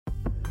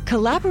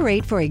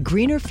Collaborate for a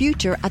greener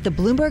future at the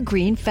Bloomberg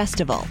Green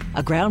Festival,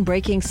 a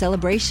groundbreaking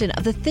celebration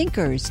of the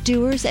thinkers,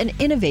 doers, and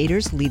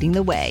innovators leading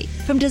the way.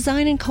 From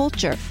design and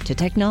culture to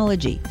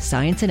technology,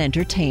 science, and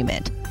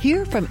entertainment.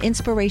 Hear from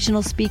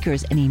inspirational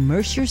speakers and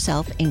immerse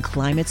yourself in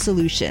climate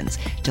solutions.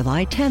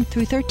 July 10th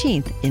through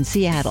 13th in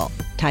Seattle.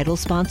 Title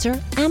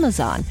sponsor,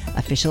 Amazon.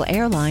 Official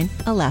airline,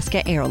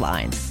 Alaska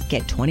Airlines.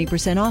 Get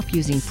 20% off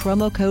using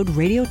promo code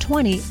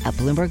radio20 at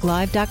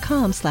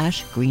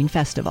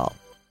bloomberglive.com/greenfestival.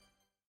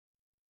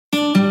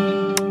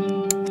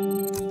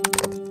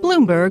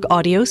 Bloomberg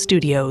Audio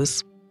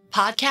Studios.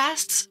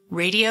 Podcasts,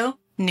 radio,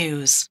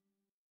 news.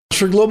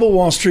 For Global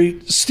Wall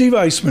Street, Steve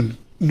Eisman,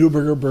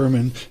 Neuberger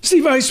Berman.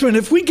 Steve Eisman,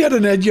 if we get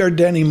an Ed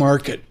Yardeni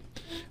market,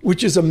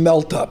 which is a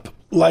melt-up,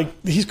 like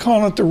he's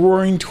calling it the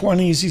roaring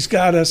 20s, he's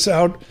got us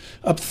up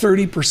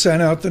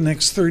 30% out the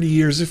next 30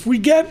 years. If we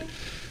get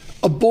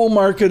a bull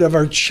market of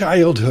our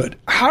childhood,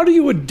 how do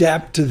you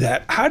adapt to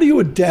that? How do you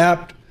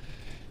adapt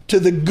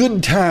to the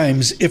good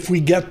times if we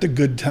get the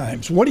good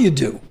times? What do you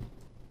do?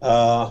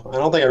 I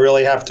don't think I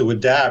really have to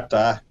adapt.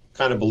 I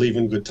kind of believe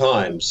in good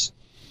times.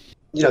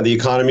 You know, the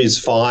economy is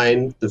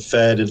fine. The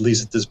Fed, at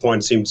least at this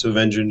point, seems to have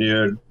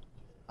engineered,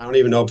 I don't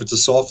even know if it's a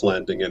soft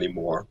landing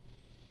anymore.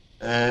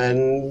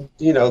 And,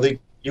 you know, the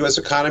U.S.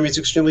 economy is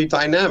extremely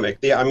dynamic.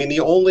 The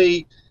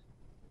only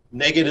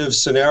negative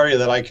scenario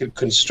that I could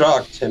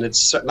construct, and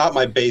it's not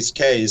my base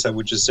case, I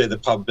would just say the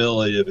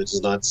probability of it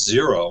is not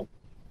zero,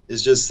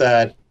 is just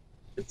that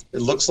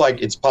it looks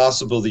like it's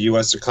possible the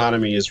U.S.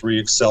 economy is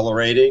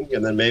reaccelerating,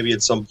 and then maybe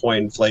at some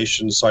point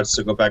inflation starts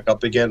to go back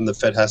up again and the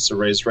Fed has to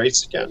raise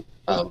rates again.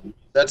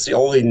 That's the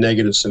only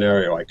negative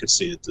scenario I could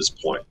see at this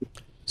point.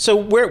 So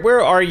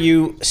where are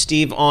you,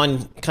 Steve,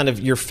 on kind of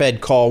your Fed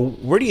call?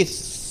 What do you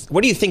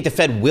think the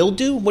Fed will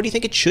do? What do you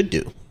think it should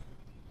do?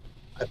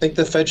 I think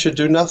the Fed should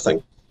do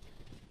nothing.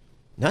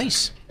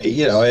 Nice.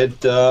 You know,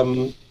 it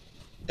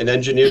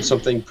engineered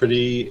something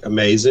pretty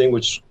amazing,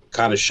 which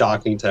kind of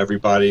shocking to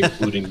everybody,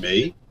 including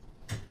me.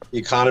 The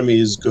economy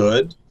is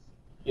good.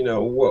 You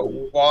know,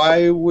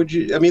 why would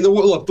you? I mean,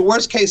 look, the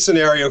worst case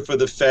scenario for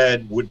the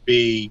Fed would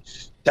be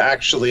to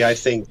actually, I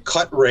think,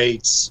 cut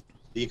rates.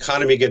 The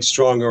economy gets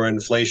stronger and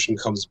inflation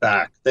comes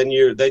back. Then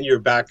you're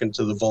back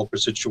into the Volcker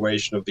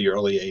situation of the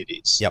early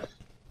 80s. Yep.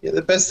 Yeah,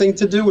 the best thing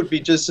to do would be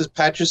just to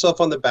pat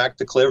yourself on the back,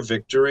 declare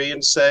victory,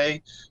 and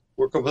say,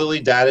 we're completely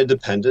data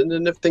dependent,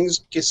 and if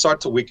things start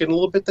to weaken a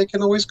little bit, they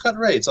can always cut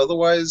rates.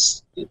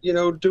 Otherwise, you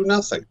know, do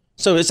nothing.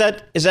 So is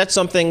that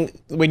something,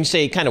 when you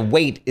say kind of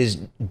wait, is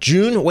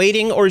June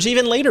waiting, or is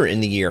even later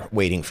in the year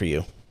waiting for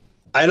you?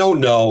 I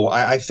don't know.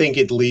 I think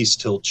at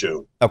least till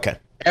June. Okay.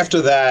 After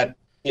that,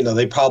 you know,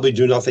 they probably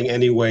do nothing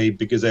anyway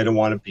because they don't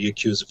want to be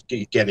accused of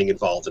getting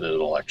involved in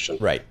an election.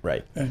 Right.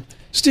 Okay.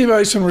 Steve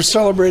Eisman, we're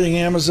celebrating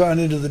Amazon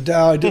into the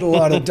Dow. I did a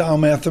lot of Dow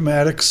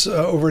mathematics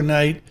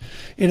overnight,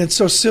 and it's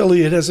so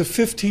silly. It has a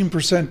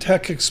 15%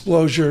 tech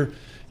exposure,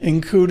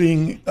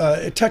 including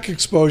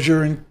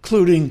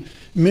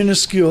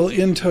minuscule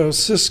Intel,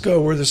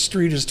 Cisco, where the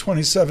street is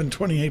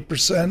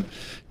 28%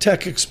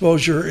 tech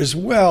exposure as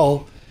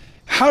well.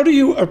 How do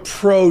you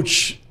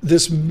approach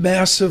this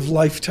massive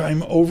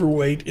lifetime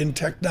overweight in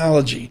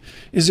technology?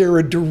 Is there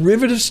a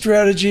derivative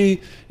strategy?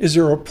 Is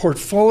there a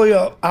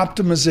portfolio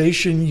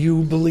optimization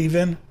you believe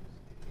in?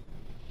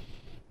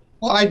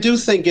 Well, I do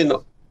think in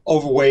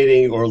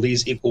overweighting, or at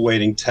least equal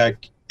weighting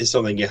tech, is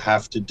something you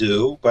have to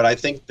do. But I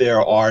think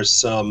there are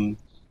some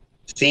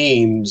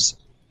themes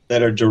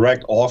that are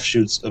direct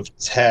offshoots of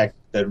tech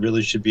that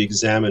really should be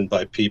examined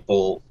by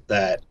people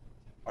that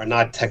are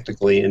not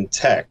technically in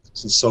tech.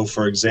 So,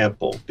 for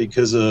example,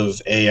 because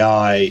of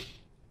AI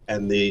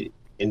and the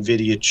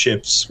NVIDIA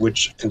chips,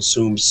 which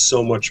consume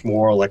so much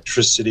more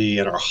electricity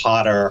and are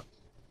hotter,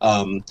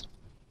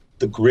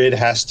 the grid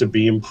has to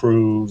be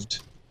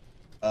improved.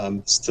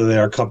 So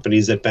there are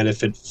companies that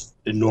benefit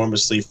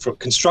enormously,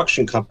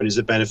 construction companies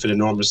that benefit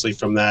enormously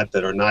from that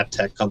are not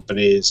tech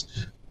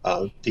companies.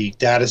 The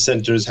data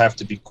centers have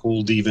to be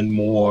cooled even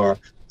more.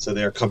 So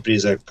there are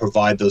companies that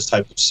provide those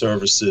type of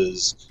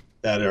services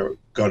that are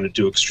going to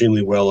do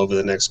extremely well over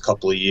the next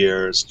couple of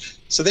years.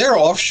 So there are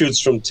offshoots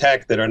from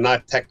tech that are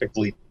not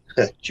technically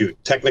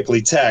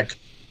tech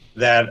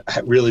that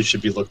really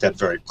should be looked at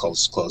very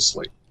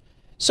closely.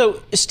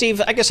 So,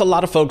 Steve, I guess a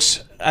lot of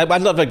folks,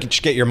 I'd love to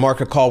get your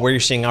market call where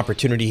you're seeing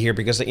opportunity here,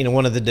 because, you know,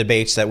 one of the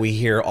debates that we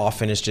hear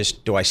often is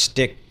just, do I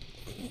stick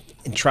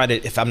and try to,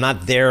 if I'm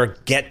not there,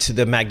 get to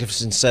the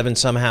Magnificent Seven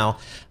somehow?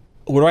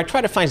 Or do I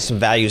try to find some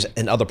values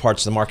in other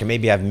parts of the market?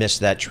 Maybe I've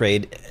missed that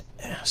trade.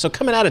 So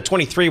coming out of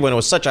 23, when it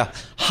was such a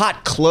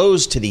hot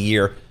close to the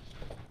year,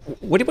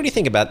 what do you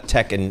think about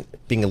tech and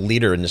being a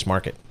leader in this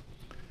market?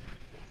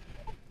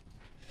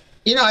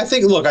 You know, I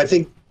think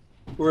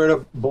we're in a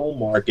bull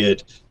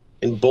market.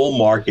 In bull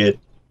market,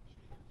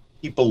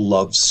 people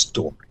love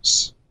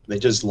stories. They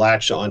just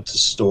latch onto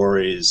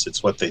stories.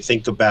 It's what they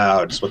think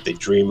about. It's what they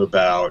dream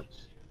about.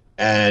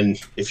 And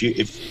if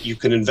you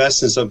can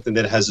invest in something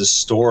that has a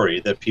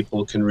story that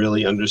people can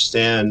really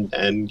understand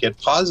and get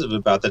positive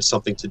about, that's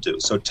something to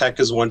do. So tech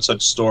is one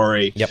such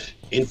story. Yep.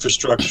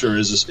 Infrastructure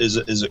is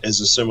a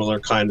similar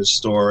kind of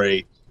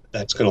story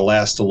that's going to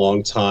last a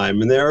long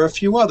time. And there are a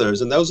few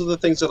others, and those are the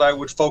things that I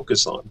would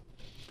focus on.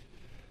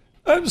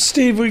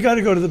 Steve, we got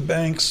to go to the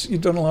banks.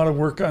 You've done a lot of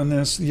work on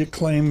this, the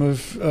acclaim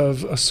of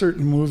a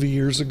certain movie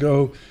years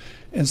ago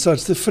and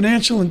such. The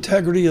financial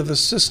integrity of the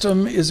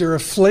system, is there a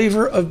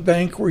flavor of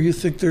bank where you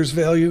think there's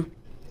value?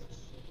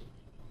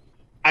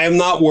 I am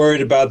not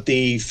worried about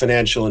the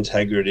financial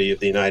integrity of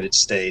the United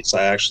States.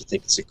 I actually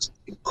think it's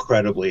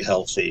incredibly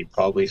healthy,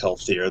 probably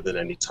healthier than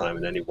any time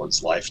in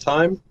anyone's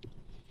lifetime.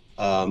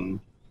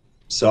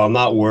 So I'm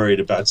not worried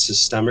about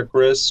systemic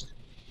risk.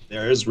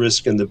 There is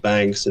risk in the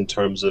banks in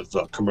terms of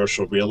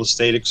commercial real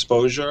estate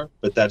exposure,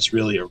 but that's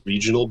really a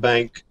regional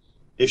bank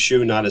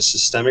issue, not a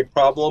systemic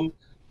problem.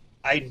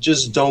 I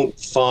just don't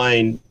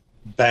find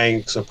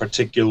banks a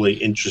particularly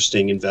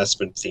interesting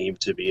investment theme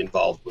to be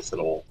involved with at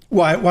all.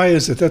 Why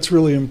is it? That's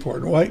really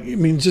important. Why? I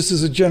mean, just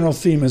as a general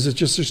theme, is it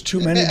just there's too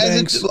many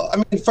banks?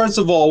 First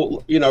of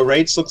all,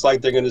 rates look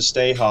like they're going to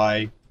stay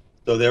high,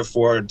 so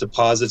therefore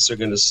deposits are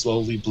going to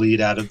slowly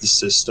bleed out of the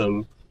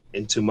system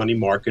into money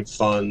market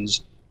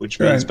funds, which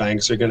means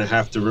banks are going to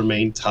have to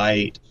remain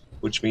tight,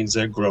 which means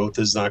their growth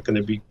is not going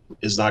to be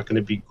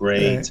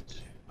great. Right.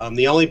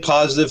 The only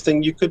positive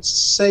thing you could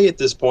say at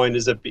this point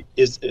is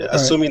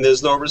assuming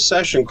there's no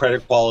recession,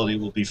 credit quality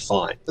will be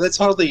fine. But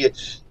that's not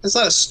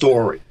a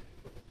story.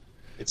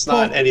 It's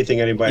not anything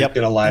anybody's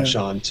going to latch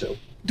on to.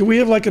 Do we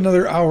have like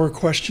another hour of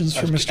questions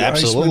for Mr.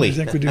 Absolutely. Eisman? I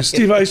think we do.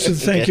 Steve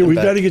Eisman, thank you. We've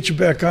got to get you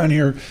back on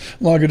here.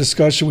 Longer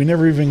discussion. We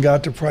never even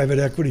got to private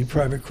equity,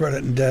 private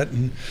credit, and debt,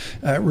 and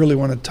I really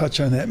want to touch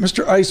on that.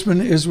 Mr.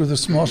 Eisman is with a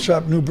small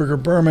shop,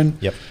 Neuberger Berman,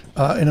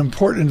 an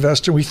important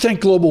investor. We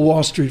thank Global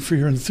Wall Street for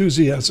your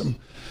enthusiasm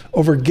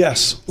over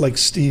guests like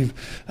Steve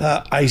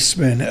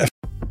Eisman.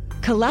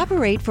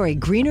 Collaborate for a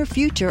greener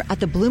future at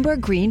the Bloomberg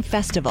Green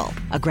Festival,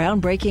 a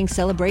groundbreaking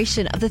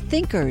celebration of the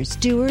thinkers,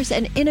 doers,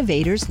 and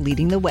innovators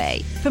leading the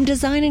way. From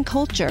design and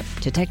culture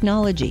to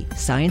technology,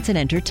 science, and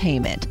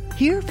entertainment.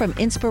 Hear from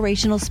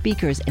inspirational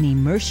speakers and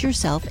immerse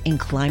yourself in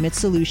climate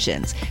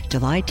solutions.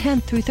 July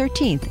 10th through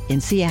 13th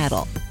in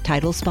Seattle.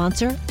 Title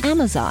sponsor,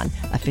 Amazon.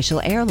 Official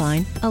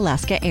airline,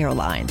 Alaska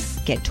Airlines.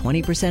 Get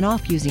 20%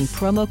 off using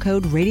promo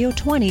code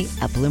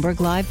radio20 at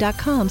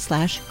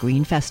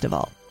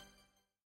bloomberglive.com/greenfestival.